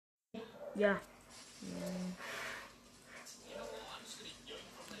Yeah. Mm.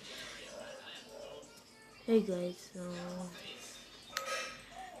 Hey guys,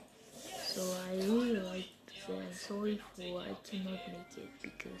 so I really like to say I'm sorry for I cannot make it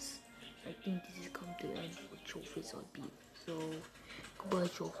because I think this is come to the end for trophies or beef. So goodbye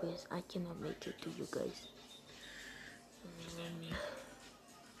trophies, I cannot make it to you guys.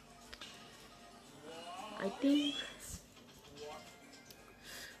 I think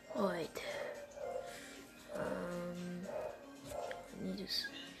alright. I need to.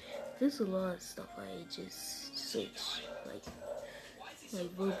 There's a lot of stuff I just search like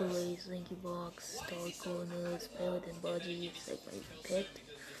Verbalace, Linky Box, Star Corners, Parrot and Budgies, like my pet.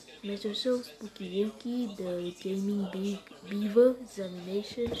 Metro Show, Spooky Yuki, the Gaming Beaver,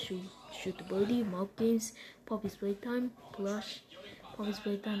 Examination, Shoot the Birdie, Mob Games, Poppy's Playtime, Plush, Poppy's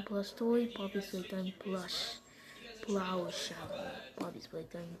Playtime Plush Toy, Poppy's Playtime Plush, Flower Shower, Poppy's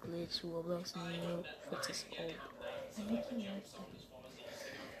Playtime Glitch, Roblox, Neo, Fixes Old. I'm making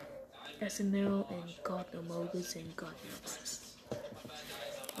SML and God Amogus and God Nexus.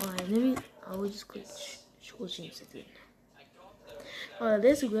 Alright, I will just click George Incident. Alright,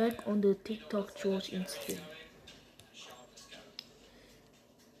 let's work on the TikTok George Incident.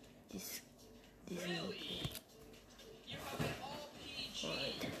 This is okay.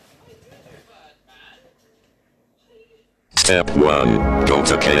 Alright. Step 1. Go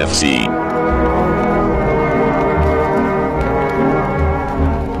to KFC.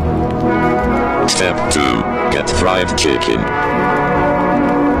 Step 2. Get fried chicken.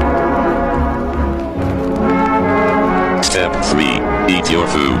 Step 3. Eat your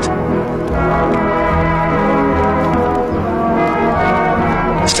food.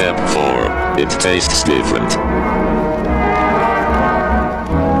 Step 4. It tastes different.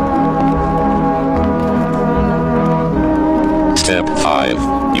 Step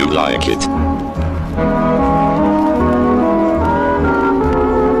 5. You like it.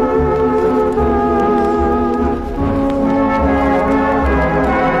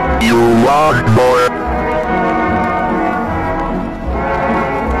 You want more?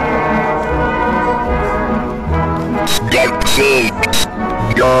 Step 6.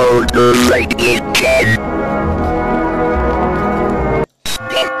 Go to like it again.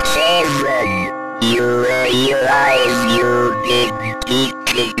 Step 7. You realize you didn't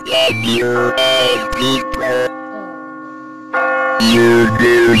teach it and you made people. You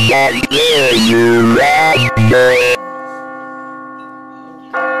do not hear you right now.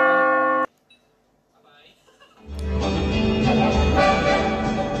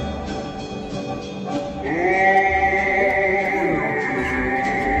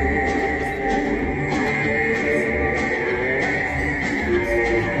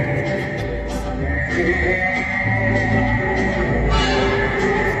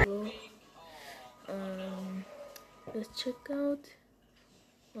 Let's check out.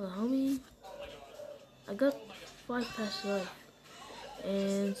 Well, how many? I got 5 past left,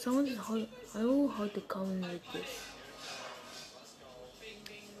 and someone's hard. I will hard to comment with this.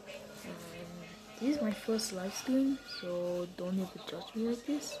 This is my first live stream, so don't ever judge me like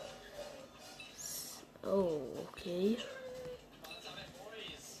this. Oh, okay.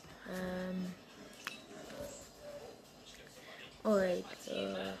 Alright,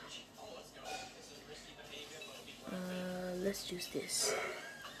 let's use this.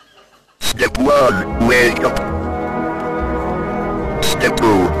 Step 1, wake up. Step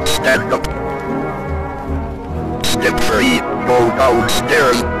 2, stand up. Step 3, go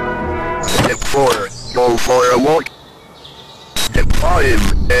downstairs. Step 4, go for a walk. Step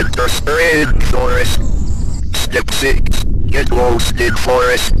 5, enter strange forest. Step 6, get lost in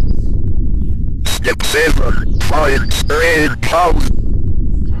forest. Step 7, find strange house.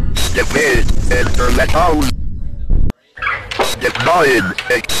 Step 8, enter that house. Step 9,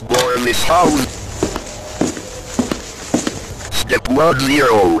 explore this house. Step 10,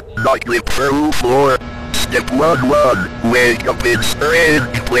 knock the through floor. Step 11, wake up in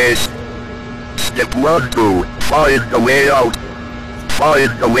strange place. Step 12, find a way out.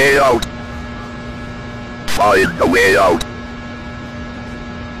 Find a way out. Find a way out.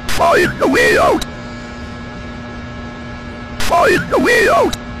 Find a way out. Find a way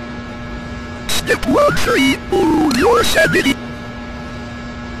out. Step 13, lose your sanity.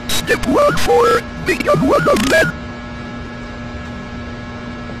 Step 14, become one of them.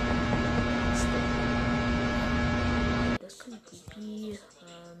 That's kind of creepy.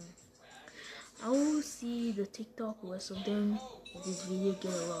 I will see the TikTok rest of them if this video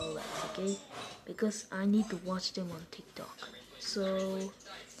get a lot of likes, okay? Because I need to watch them on TikTok. So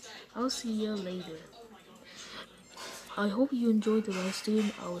I'll see you later. I hope you enjoyed the live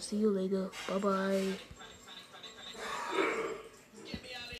stream. I will see you later. Bye bye.